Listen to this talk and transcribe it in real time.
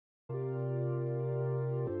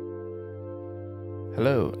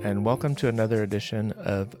Hello, and welcome to another edition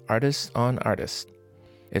of Artists on Artists.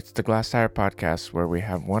 It's the Glasstire podcast where we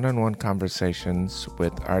have one-on-one conversations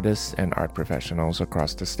with artists and art professionals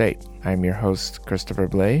across the state. I'm your host, Christopher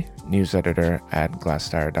Blay, news editor at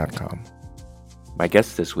glasstire.com. My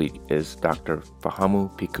guest this week is Dr.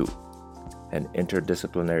 Fahamu Piku, an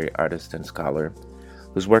interdisciplinary artist and scholar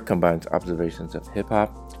whose work combines observations of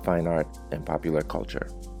hip-hop, fine art, and popular culture.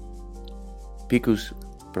 Piku's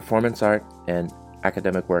performance art and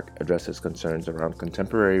academic work addresses concerns around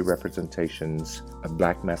contemporary representations of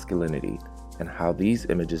Black masculinity and how these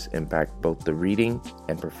images impact both the reading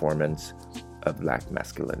and performance of Black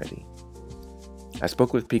masculinity. I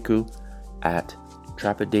spoke with Piku at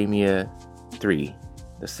Trapidemia 3,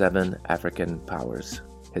 The Seven African Powers,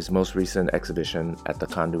 his most recent exhibition at the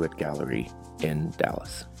Conduit Gallery in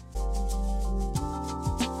Dallas.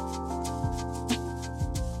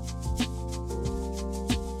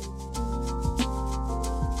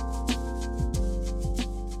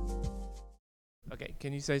 Okay,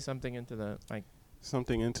 can you say something into the mic?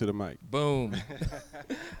 Something into the mic. Boom.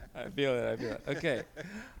 I feel it. Okay.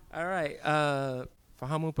 All right.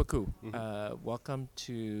 Fahamu Piku, welcome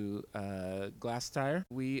to Glasstire.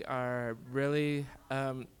 We are really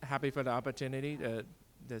happy for the opportunity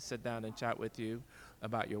to sit down and chat with you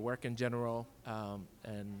about your work in general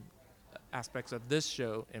and aspects of this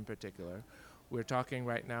show in particular. We're talking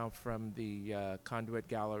right now from the Conduit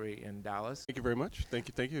Gallery in Dallas. Thank you very much. Thank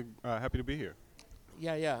you. Happy to be here.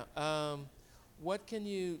 Yeah. What can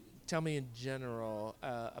you tell me in general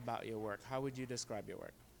about your work? How would you describe your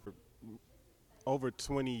work? Over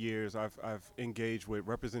 20 years, I've engaged with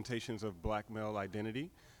representations of Black male identity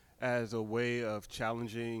as a way of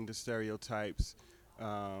challenging the stereotypes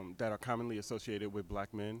that are commonly associated with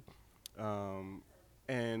Black men.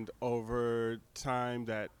 And over time,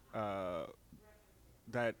 that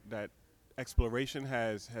exploration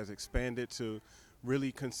has expanded to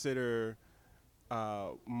really consider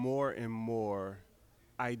more and more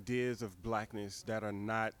ideas of Blackness that are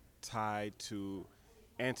not tied to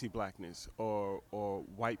anti-Blackness or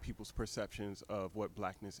white people's perceptions of what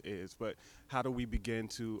Blackness is, but how do we begin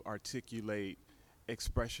to articulate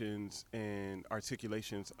expressions and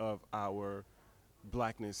articulations of our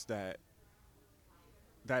Blackness that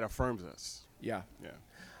affirms us. Yeah.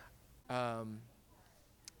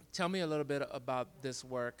 Tell me a little bit about this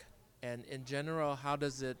work, and in general, how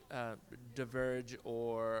does it diverge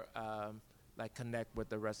or like connect with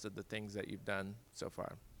the rest of the things that you've done so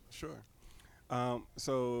far? Sure.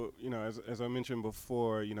 So as I mentioned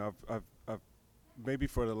before, I've maybe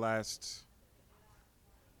for the last,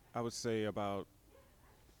 I would say about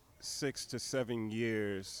 6 to 7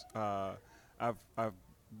 years, I've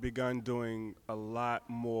begun doing a lot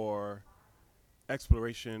more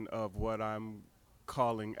exploration of what I'm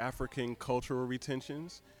calling African cultural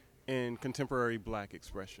retentions in contemporary Black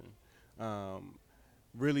expression.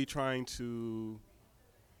 Really trying to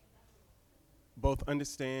both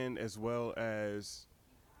understand as well as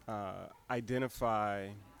identify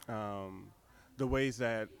the ways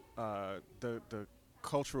that the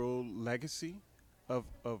cultural legacy of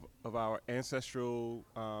our ancestral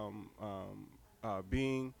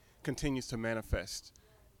being continues to manifest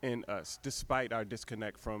in us, despite our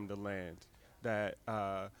disconnect from the land. That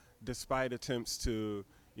despite attempts to,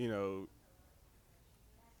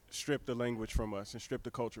 strip the language from us and strip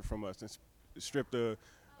the culture from us and strip the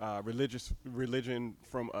religion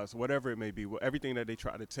from us, whatever it may be, everything that they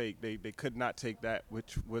try to take, they could not take that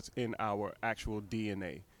which was in our actual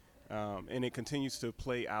DNA. And it continues to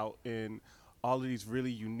play out in all of these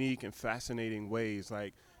really unique and fascinating ways.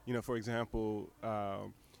 Like, for example,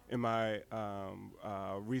 in my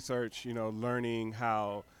research, learning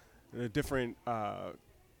how the different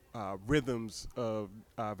rhythms of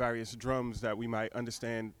various drums that we might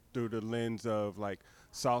understand through the lens of like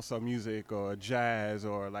salsa music or jazz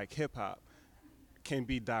or like hip hop can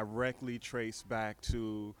be directly traced back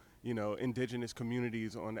to indigenous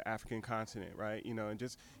communities on the African continent, right? And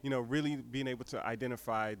just really being able to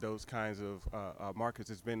identify those kinds of markers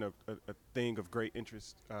has been a thing of great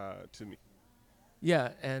interest to me. Yeah,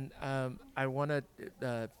 and I want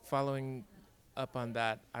to, following up on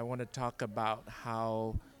that, I want to talk about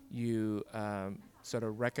how you sort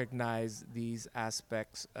of recognize these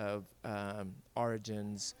aspects of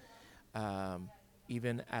origins,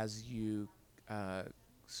 even as you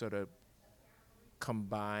sort of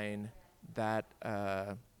combine that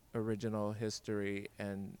original history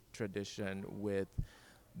and tradition with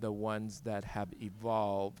the ones that have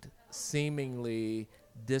evolved seemingly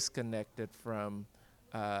disconnected from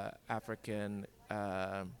African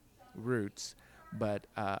roots, but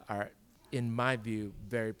are in my view,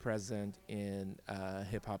 very present in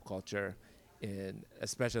hip hop culture, in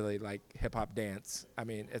especially like hip hop dance. I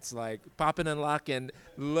mean, it's like popping and locking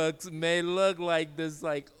may look like this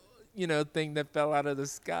like thing that fell out of the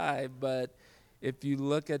sky, but if you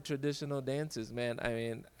look at traditional dances, man, I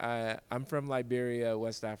mean, I'm from Liberia,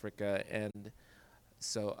 West Africa, and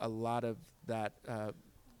so a lot of that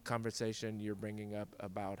conversation you're bringing up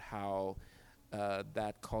about how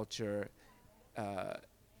that culture uh,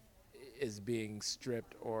 is being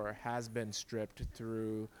stripped or has been stripped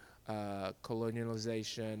through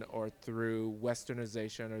colonialization or through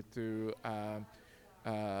westernization or through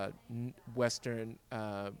Western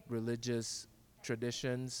religious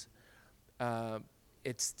traditions, uh,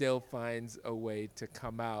 it still finds a way to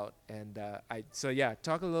come out. And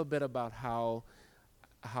talk a little bit about how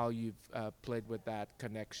you've played with that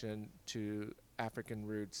connection to African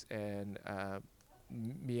roots and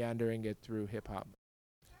meandering it through hip hop.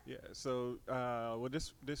 Yeah. So,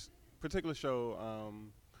 this particular show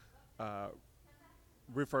uh,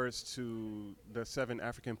 refers to the seven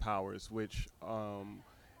African powers, which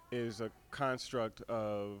is a construct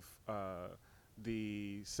of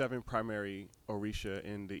the seven primary Orisha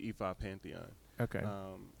in the Ifa pantheon. Okay.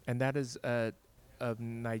 And that is of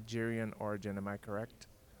Nigerian origin, am I correct?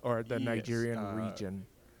 Or the Yes. Nigerian region?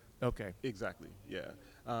 Okay. Exactly. Yeah.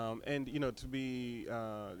 And to be,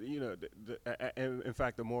 and in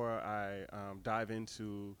fact, the more I dive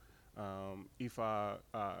into Ifa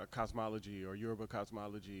cosmology or Yoruba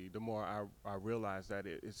cosmology, the more I realize that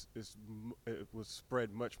it was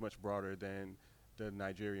spread much broader than the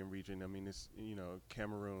Nigerian region. I mean, it's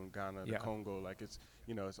Cameroon, Ghana, the Yeah. Congo, like it's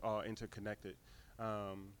all interconnected.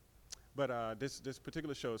 But this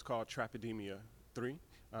particular show is called Trapidemia 3.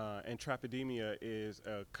 And trapidemia is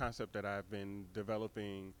a concept that I've been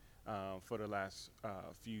developing for the last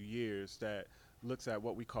few years that looks at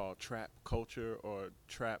what we call trap culture or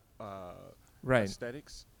trap Right.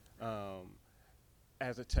 aesthetics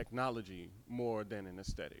as a technology more than an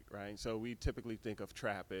aesthetic, right? So we typically think of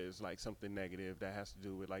trap as like something negative that has to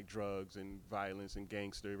do with like drugs and violence and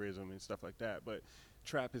gangsterism and stuff like that. But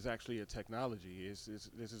trap is actually a technology.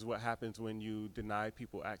 This is what happens when you deny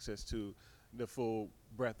people access to the full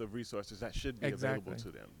breadth of resources that should be available to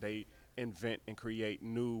them. They invent and create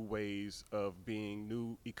new ways of being,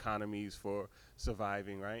 new economies for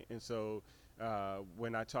surviving, right? And so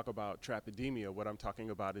when I talk about trapidemia, what I'm talking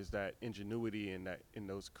about is that ingenuity in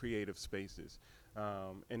those creative spaces.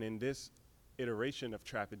 And in this iteration of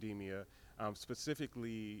trapidemia, I'm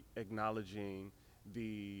specifically acknowledging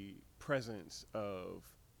the presence of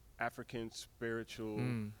African spiritual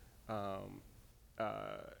um,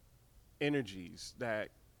 uh, energies that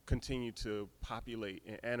continue to populate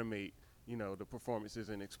and animate, the performances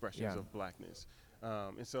and expressions of blackness.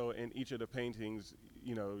 And so in each of the paintings,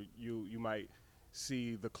 you might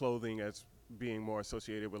see the clothing as being more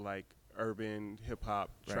associated with like urban hip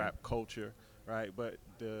hop, trap culture, right? But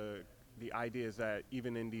the idea is that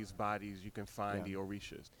even in these bodies, you can find the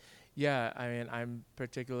orishas. Yeah, I mean, I'm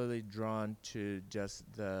particularly drawn to just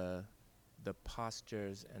the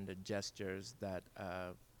postures and the gestures that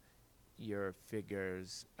your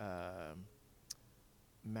figures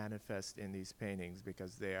manifest in these paintings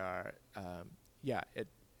because they are, it.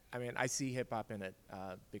 I mean, I see hip hop in it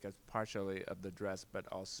because partially of the dress, but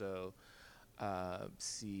also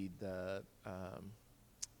see the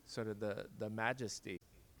sort of the majesty.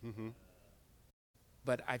 Mm-hmm.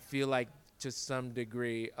 But I feel like to some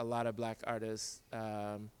degree, a lot of black artists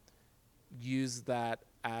use that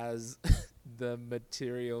as the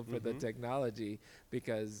material for the technology,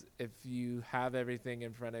 because if you have everything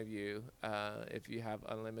in front of you, if you have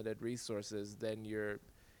unlimited resources, then you're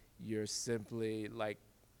simply like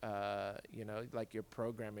like you're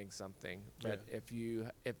programming something. But if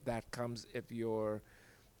your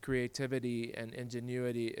creativity and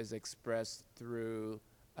ingenuity is expressed through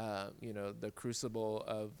the crucible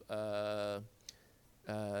of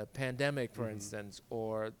pandemic, for instance,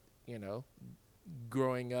 or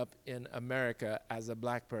growing up in America as a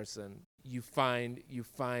black person, you find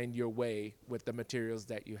your way with the materials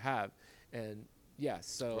that you have. And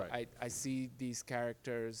I see these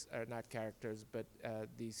characters, or not characters, but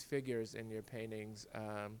these figures in your paintings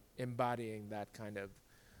embodying that kind of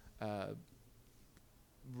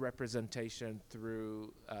representation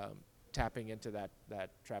through tapping into that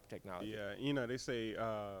trap technology. Yeah, they say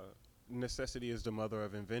necessity is the mother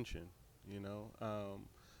of invention.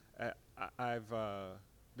 I've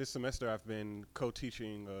this semester I've been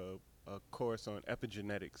co-teaching a course on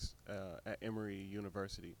epigenetics at Emory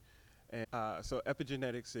University, and so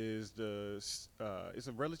epigenetics is it's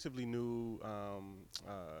a relatively new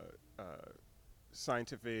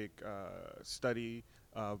scientific study,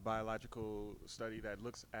 biological study that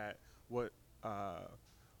looks at what uh,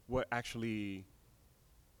 what actually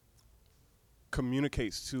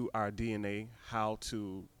communicates to our DNA how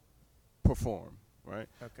to perform, right?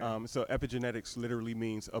 Okay. So epigenetics literally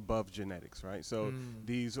means above genetics, right? So Mm.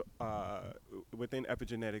 these within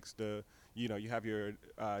epigenetics, you have your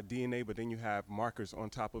DNA, but then you have markers on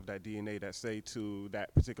top of that DNA that say to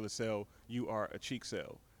that particular cell, you are a cheek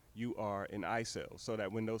cell, you are an eye cell, so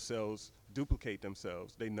that when those cells duplicate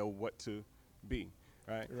themselves, they know what to be,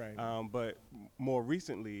 right? Right. But more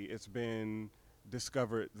recently, it's been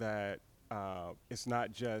discovered that it's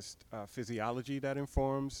not just physiology that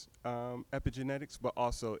informs epigenetics, but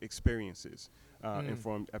also experiences Mm.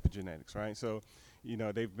 inform epigenetics, right? So,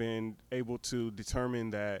 they've been able to determine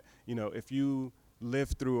that, if you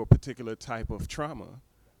live through a particular type of trauma,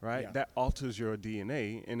 right, Yeah. that alters your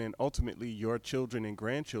DNA, and then ultimately your children and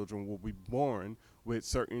grandchildren will be born with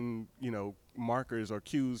certain, markers or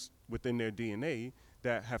cues within their DNA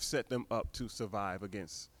that have set them up to survive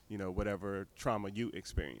against, whatever trauma you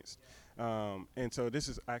experienced. And so this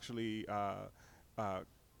is actually uh,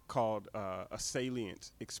 called a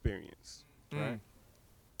salient experience, right?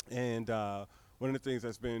 Mm. And one of the things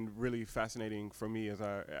that's been really fascinating for me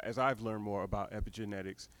as I've learned more about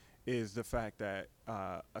epigenetics is the fact that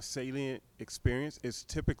a salient experience is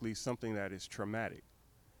typically something that is traumatic,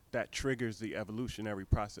 that triggers the evolutionary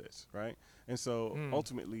process, right? And so Mm.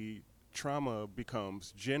 ultimately, trauma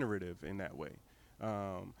becomes generative in that way.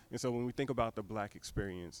 And so when we think about the black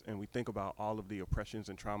experience and we think about all of the oppressions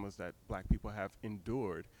and traumas that black people have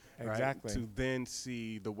endured, right, Exactly. to then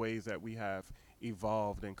see the ways that we have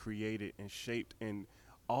evolved and created and shaped and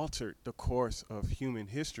altered the course of human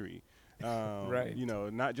history, Right.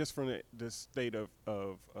 not just from the state of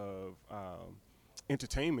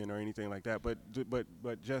entertainment or anything like that,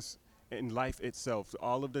 but just in life itself,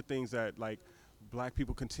 all of the things that like black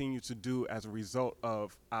people continue to do as a result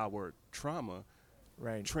of our trauma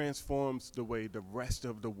Right. transforms the way the rest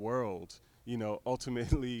of the world,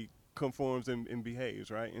 ultimately conforms and behaves,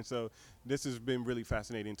 right? And so this has been really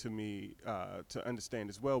fascinating to me to understand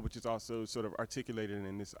as well, which is also sort of articulated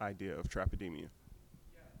in this idea of trapidemia.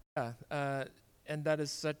 Yeah. And that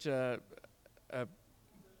is such a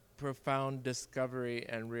profound discovery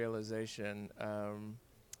and realization,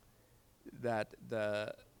 that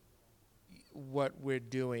the what we're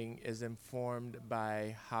doing is informed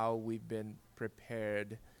by how we've been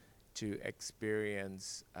prepared to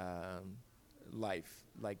experience life,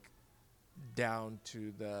 like down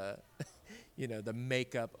to the the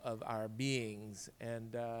makeup of our beings,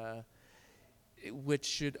 and which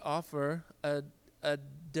should offer a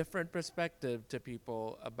different perspective to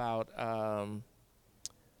people about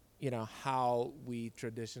how we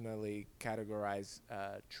traditionally categorize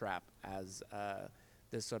trap as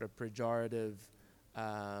this sort of pejorative,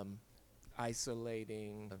 um,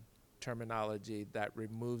 isolating terminology that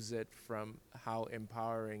removes it from how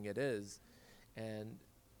empowering it is. And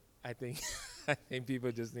I think I think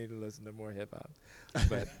people just need to listen to more hip hop.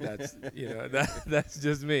 But that's that's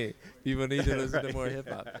just me. People need to listen to more Right. hip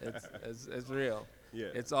hop. It's real. Yeah.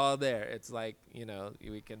 It's all there. It's like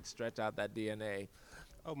we can stretch out that DNA.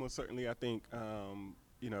 Oh, most certainly. I think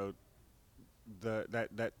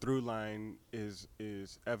that through line is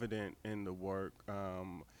evident in the work.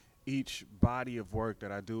 Each body of work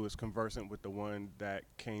that I do is conversant with the one that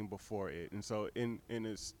came before it, and so in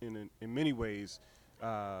many ways,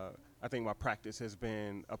 I think my practice has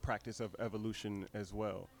been a practice of evolution as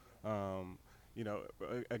well. Um,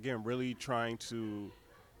 Again, really trying to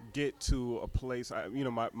get to a place.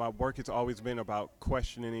 My work has always been about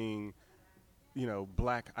questioning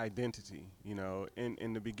black identity.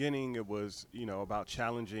 In the beginning it was about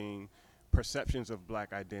challenging perceptions of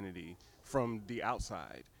black identity from the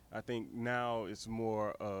outside. I think now it's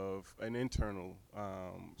more of an internal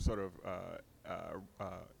sort of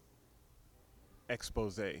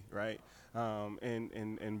expose, right?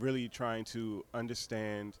 And really trying to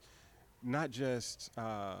understand not just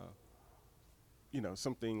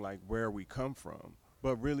something like where we come from,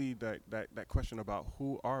 but really that question about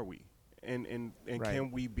who are we, and Right.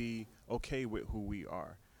 can we be okay with who we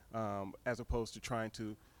are, as opposed to trying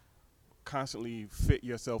to constantly fit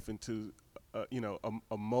yourself into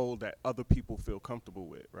a mold that other people feel comfortable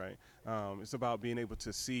with, right? It's about being able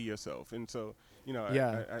to see yourself, and so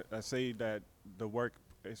Yeah. I say that the work,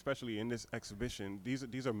 especially in this exhibition,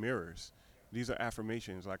 these are mirrors, these are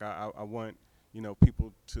affirmations. Like I want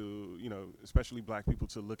people to especially black people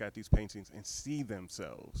to look at these paintings and see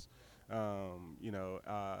themselves.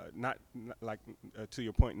 Not like to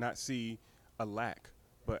your point, not see a lack,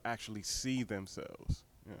 but actually see themselves.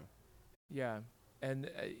 Yeah. Yeah. And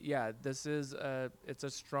yeah, this is it's a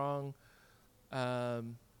strong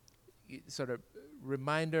um, sort of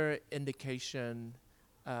reminder, indication,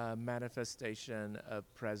 manifestation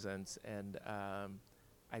of presence. And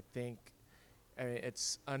I think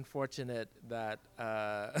it's unfortunate that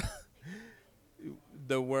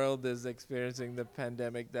the world is experiencing the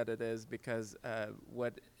pandemic that it is, because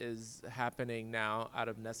what is happening now out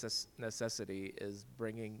of necessity is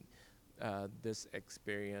bringing this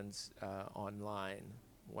experience online,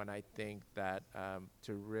 when I think that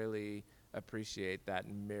to really appreciate that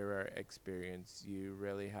mirror experience, you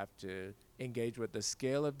really have to engage with the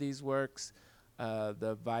scale of these works,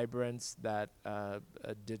 the vibrance that a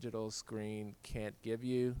digital screen can't give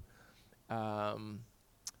you. Um,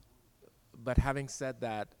 but having said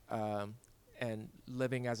that, and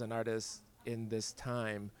living as an artist in this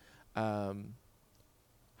time, um,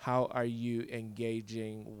 how are you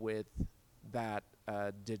engaging with that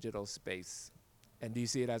digital space? And do you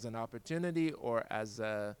see it as an opportunity, or as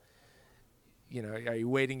a, are you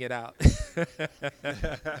waiting it out?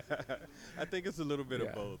 I think it's a little bit of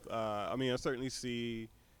Yeah. both. I mean, I certainly see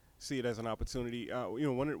it as an opportunity.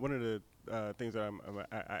 One of the things that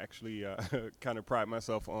I actually kind of pride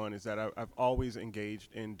myself on is that I've always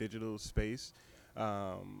engaged in digital space.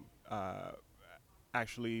 Um, uh,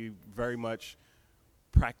 Actually, very much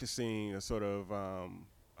practicing a sort of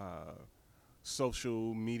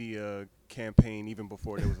social media campaign even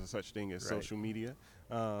before there was a such thing as Right. social media.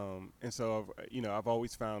 And so I've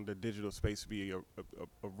always found the digital space to be a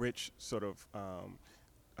rich sort of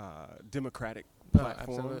democratic No,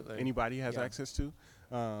 platform absolutely. anybody has Yeah. access to.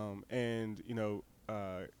 And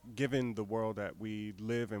given the world that we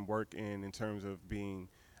live and work in terms of being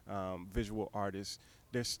visual artists,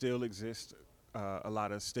 there still exists a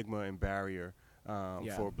lot of stigma and barrier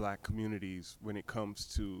Yeah. for Black communities when it comes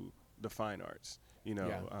to the fine arts. You know,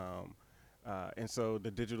 Yeah. and so the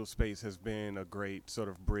digital space has been a great sort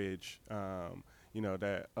of bridge.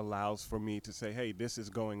 That allows for me to say, hey, this is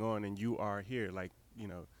going on and you are here. Like,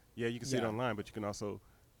 yeah, you can see it Yeah. online, but you can also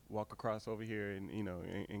walk across over here and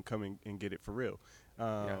and come and get it for real.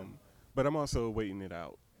 Yeah. But I'm also waiting it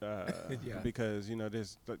out Yeah. because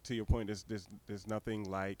there's to your point, there's nothing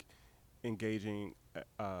like engaging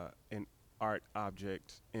an art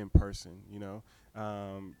object in person.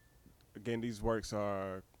 Again, these works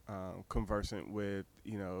are conversant with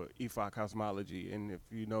Ifa cosmology, and if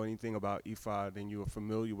you know anything about Ifa, then you are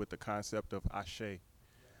familiar with the concept of Ashe.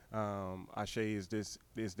 Ashe is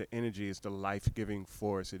the energy, is the life-giving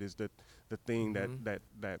force. It is the thing Mm-hmm.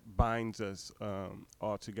 that binds us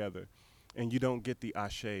all together, and you don't get the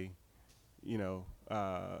Ashe,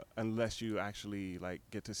 unless you actually like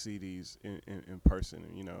get to see these in person.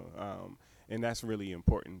 And that's really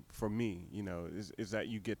important for me. Is that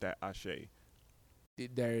you get that Ashe.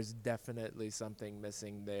 There's definitely something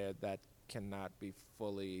missing there that cannot be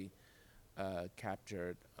fully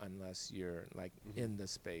captured unless you're like Hmm. in the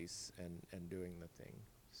space and doing the thing.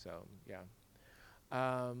 So yeah.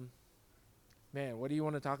 Um, Man, what do you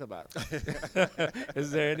want to talk about? Is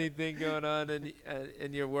there anything going on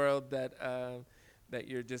in your world that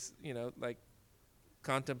you're just like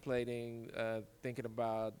contemplating, thinking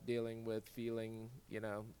about, dealing with, feeling? I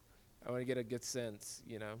want to get a good sense.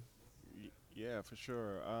 Yeah, for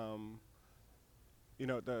sure.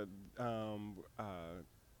 The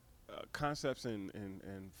concepts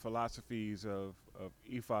and philosophies of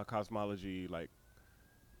Ifa cosmology like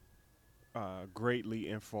greatly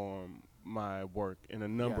inform my work in a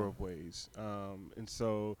Yeah. number of ways. And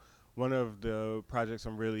so one of the projects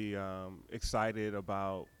I'm really excited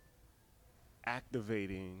about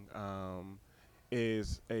activating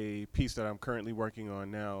is a piece that I'm currently working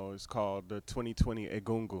on now. It's called the 2020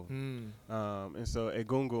 Egungun. Hmm. And so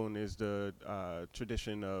Egungun is the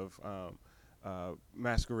tradition of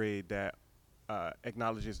masquerade that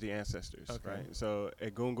acknowledges the ancestors, Okay. right? So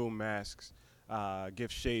Egungun masks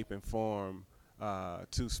give shape and form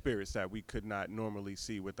to spirits that we could not normally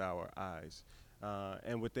see with our eyes.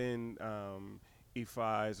 And within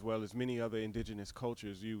Ifa, as well as many other indigenous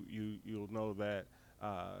cultures, you'll know that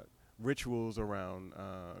rituals around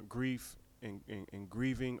grief and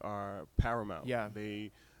grieving are paramount. Yeah.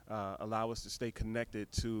 They allow us to stay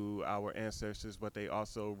connected to our ancestors, but they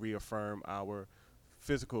also reaffirm our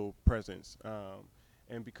physical presence.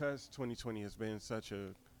 And because 2020 has been such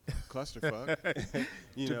a clusterfuck,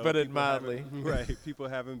 To put it people haven't mildly. right. People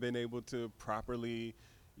haven't been able to properly,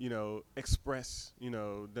 express,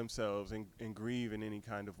 themselves and grieve in any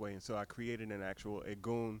kind of way. And so I created an actual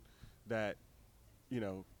egun that, you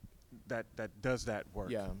know, that does that work,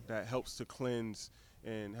 Yeah. that helps to cleanse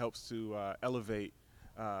and helps to elevate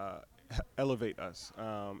uh, elevate us.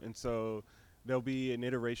 And so there'll be an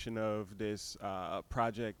iteration of this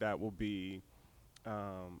project that will be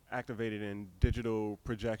activated in digital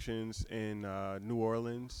projections in New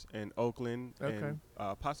Orleans and Oakland Okay.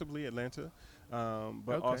 and possibly Atlanta,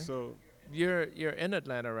 but Okay. also You're in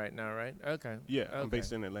Atlanta right now, right? Okay. yeah, I'm Okay.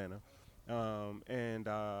 based in Atlanta, and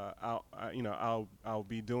I'll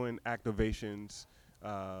be doing activations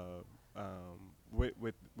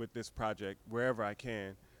with this project wherever I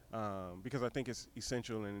can, because I think it's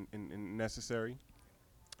essential and necessary.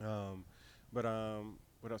 Um, but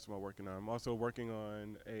what else am I working on? I'm also working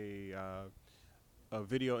on a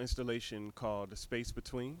video installation called The Space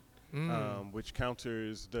Between, Mm. which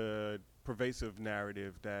counters the pervasive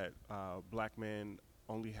narrative that black men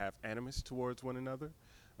only have animus towards one another.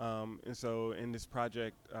 And so in this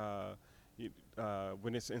project,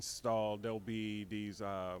 when it's installed, there'll be these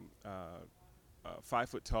 5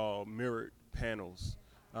 foot tall mirrored panels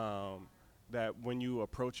that when you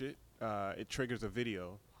approach it, it triggers a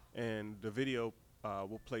video. And the video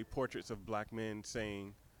will play portraits of black men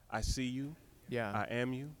saying, I see you, Yeah. I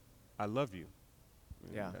am you, I love you.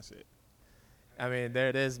 And Yeah. that's it. I mean, there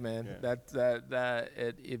it is, man. Yeah. That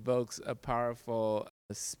it evokes a powerful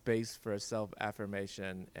space for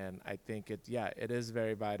self-affirmation, and I think it is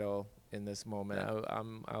very vital in this moment. Yeah.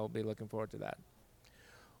 I'll be looking forward to that.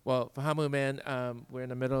 Well, Fahamu, man, we're in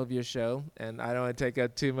the middle of your show, and I don't want to take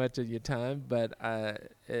up too much of your time, but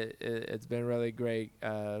it's been really great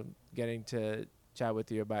getting to chat with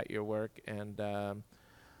you about your work, and I'm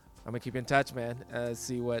gonna keep in touch, man.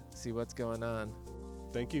 See what's going on.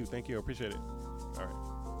 Thank you. I appreciate it. All right.